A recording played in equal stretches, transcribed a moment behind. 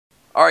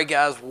Alright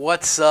guys,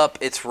 what's up?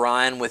 It's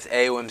Ryan with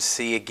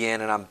AOMC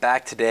again, and I'm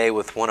back today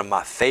with one of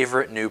my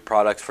favorite new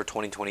products for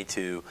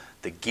 2022,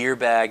 the gear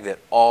bag that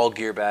all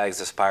gear bags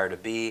aspire to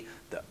be,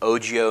 the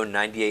OGIO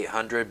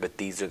 9800, but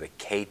these are the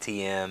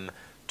KTM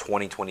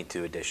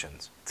 2022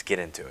 editions. Let's get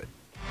into it.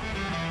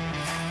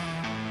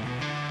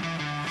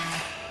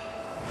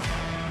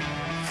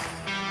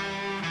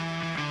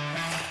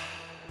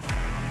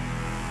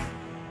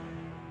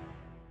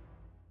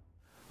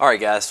 Alright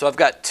guys, so I've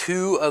got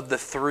two of the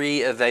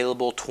three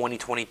available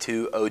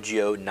 2022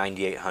 OGIO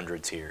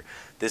 9800s here.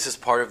 This is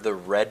part of the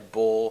Red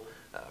Bull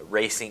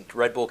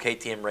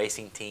KTM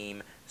Racing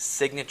Team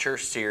Signature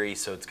Series.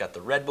 So it's got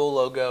the Red Bull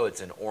logo,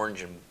 it's in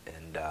orange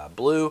and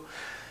blue.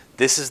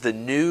 This is the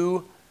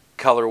new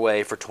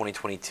colorway for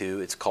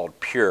 2022. It's called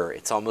Pure.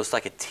 It's almost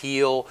like a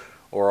teal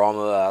or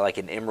almost like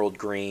an emerald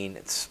green.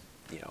 It's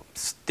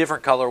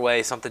different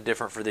colorway, something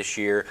different for this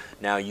year.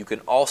 Now you can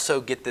also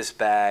get this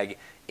bag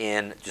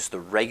in just the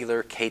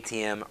regular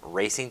KTM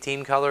Racing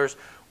Team colors,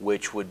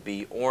 which would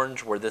be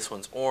orange, where this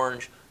one's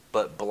orange,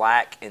 but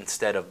black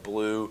instead of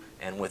blue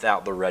and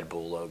without the Red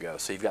Bull logo.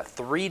 So you've got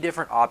three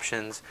different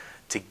options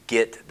to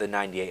get the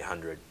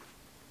 9800.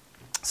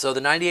 So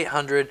the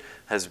 9800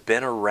 has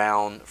been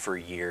around for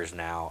years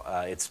now.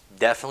 It's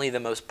definitely the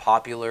most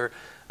popular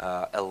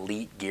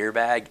elite gear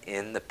bag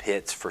in the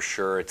pits for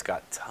sure. It's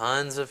got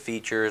tons of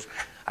features.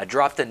 I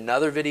dropped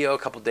another video a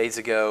couple days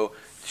ago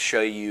to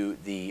show you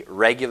the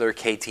regular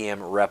KTM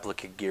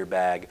Replica gear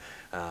bag,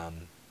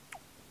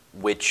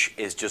 which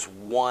is just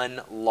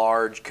one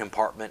large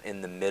compartment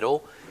in the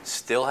middle.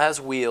 Still has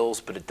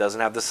wheels, but it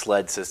doesn't have the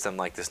sled system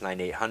like this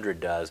 9800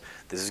 does.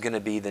 This is going to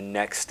be the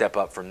next step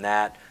up from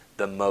that,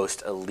 the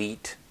most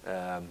elite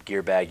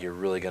gear bag you're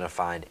really going to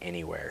find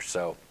anywhere.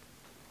 So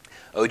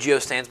OGIO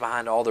stands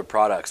behind all their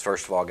products.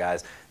 First of all,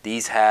 guys,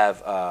 these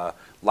have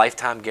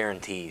lifetime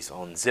guarantees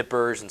on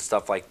zippers and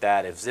stuff like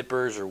that. If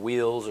zippers or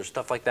wheels or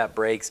stuff like that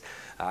breaks,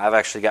 I've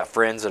actually got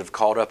friends that have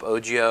called up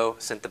OGIO,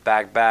 sent the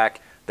bag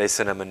back, they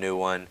sent them a new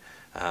one.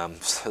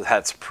 So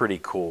that's pretty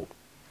cool.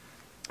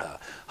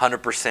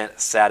 100%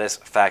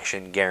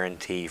 satisfaction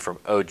guarantee from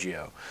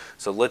OGIO.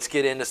 So let's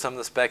get into some of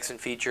the specs and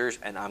features,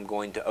 and I'm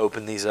going to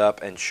open these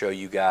up and show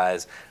you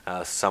guys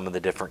some of the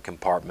different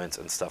compartments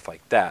and stuff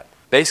like that.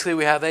 Basically,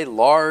 we have a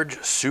large,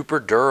 super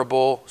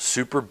durable,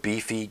 super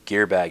beefy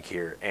gear bag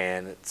here,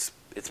 and it's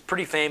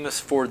pretty famous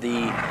for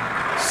the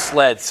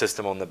sled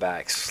system on the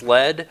back.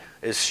 SLED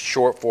is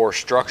short for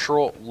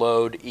Structural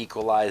Load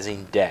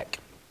Equalizing Deck,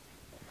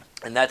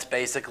 and that's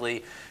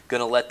basically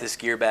going to let this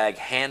gear bag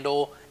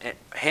handle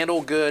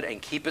good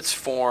and keep its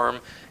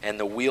form, and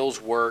the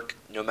wheels work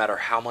no matter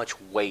how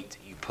much weight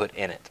you put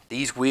in it.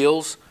 These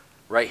wheels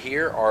right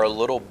here are a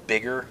little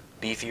bigger,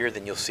 beefier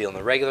than you'll see on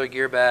the regular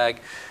gear bag.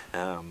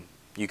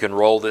 You can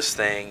roll this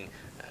thing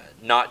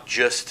not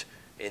just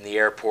in the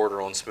airport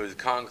or on smooth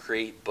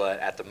concrete, but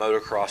at the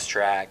motocross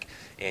track,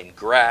 in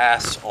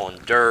grass, on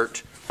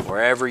dirt,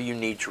 wherever you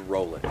need to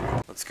roll it.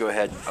 Let's go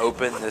ahead and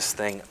open this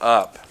thing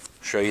up.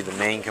 Show you the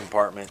main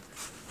compartment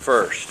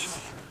first.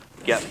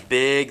 You got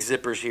big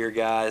zippers here,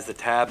 guys. The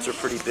tabs are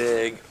pretty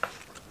big.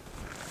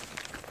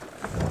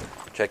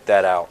 Check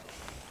that out.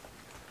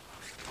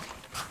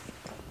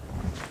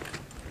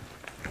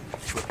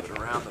 Flip it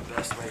around the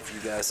best way for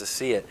you guys to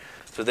see it.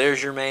 So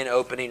there's your main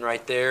opening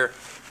right there.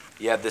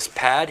 You have this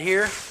pad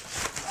here,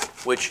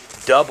 which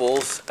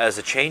doubles as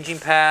a changing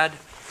pad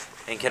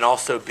and can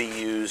also be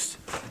used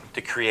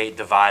to create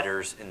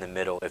dividers in the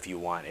middle if you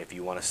want. If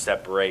you want to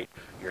separate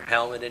your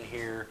helmet in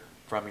here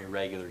from your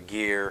regular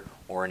gear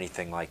or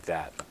anything like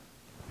that.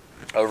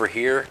 Over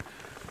here,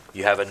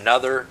 you have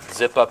another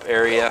zip up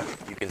area.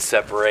 You can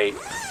separate,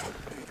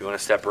 if you want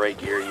to separate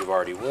gear you've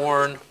already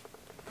worn,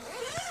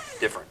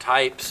 different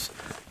types.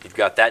 You've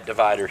got that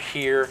divider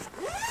here.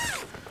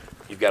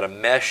 You've got a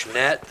mesh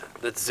net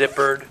that's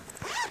zippered,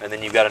 and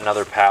then you've got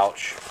another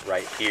pouch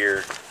right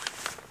here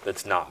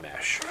that's not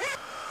mesh.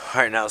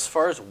 All right, now as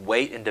far as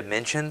weight and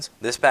dimensions,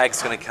 this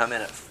bag's going to come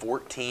in at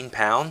 14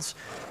 pounds,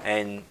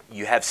 and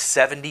you have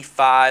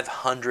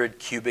 7,500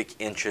 cubic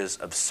inches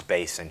of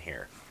space in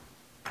here.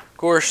 Of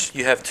course,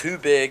 you have two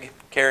big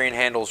carrying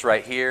handles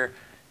right here,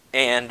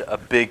 and a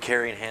big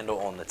carrying handle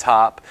on the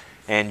top,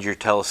 and your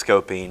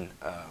telescoping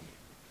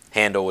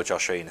handle, which I'll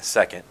show you in a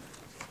second.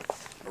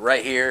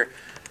 Right here,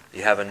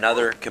 you have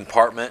another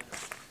compartment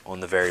on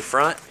the very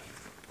front,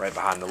 right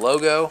behind the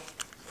logo.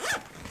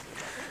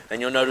 And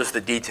you'll notice the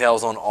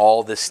details on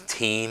all this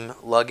team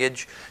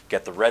luggage. You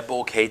got the Red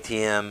Bull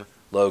KTM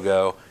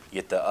logo, you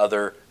get the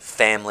other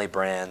family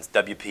brands,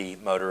 WP,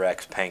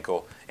 MotorX,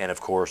 Pankel, and of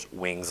course,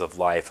 Wings of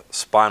Life,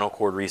 Spinal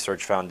Cord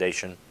Research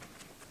Foundation.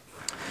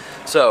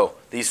 So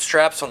these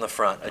straps on the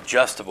front,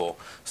 adjustable,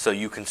 so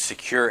you can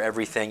secure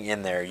everything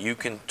in there. You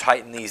can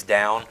tighten these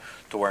down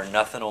to where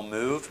nothing will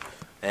move,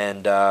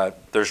 and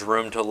there's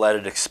room to let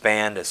it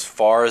expand as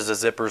far as the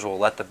zippers will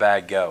let the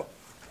bag go.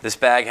 This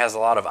bag has a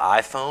lot of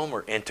iFoam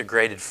or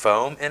integrated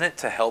foam in it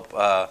to help,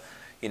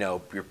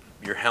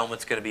 your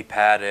helmet's going to be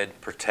padded,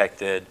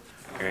 protected.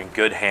 You're in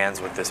good hands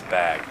with this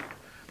bag.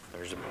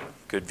 There's a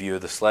good view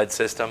of the sled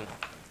system.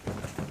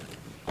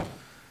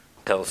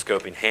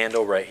 Telescoping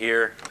handle right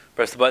here.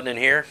 Press the button in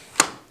here,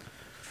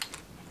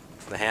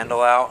 the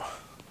handle out,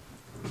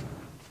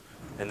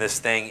 and this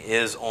thing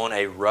is on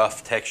a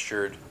rough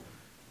textured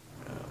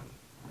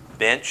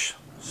bench,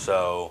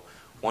 so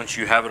once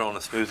you have it on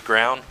a smooth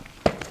ground,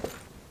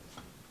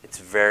 it's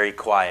very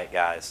quiet,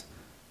 guys.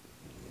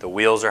 The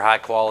wheels are high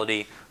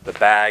quality, the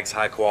bag's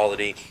high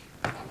quality.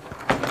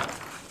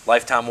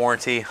 Lifetime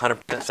warranty,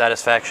 100%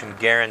 satisfaction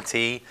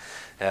guarantee.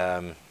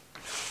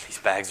 These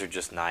bags are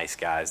just nice,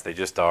 guys. They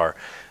just are.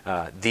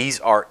 These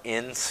are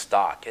in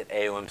stock at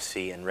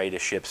AOMC and ready to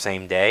ship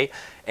same day.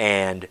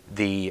 And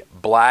the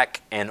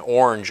black and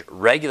orange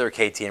regular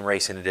KTM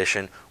Racing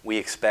Edition, we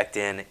expect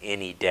in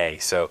any day.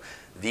 So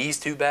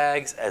these two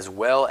bags, as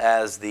well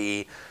as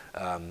the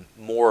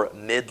more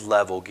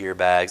mid-level gear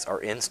bags,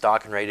 are in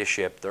stock and ready to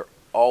ship. They're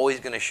always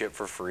going to ship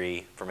for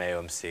free from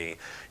AOMC.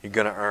 You're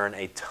going to earn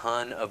a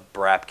ton of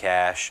BRAP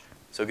cash.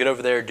 So get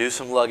over there, do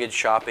some luggage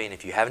shopping.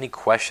 If you have any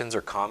questions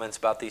or comments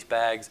about these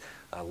bags,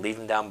 leave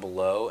them down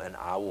below and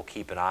I will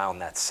keep an eye on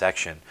that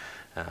section.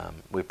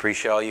 We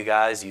appreciate all you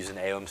guys using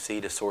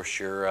AOMC to source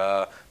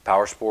your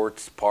power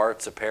sports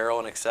parts, apparel,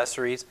 and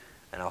accessories,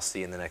 and I'll see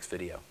you in the next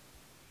video.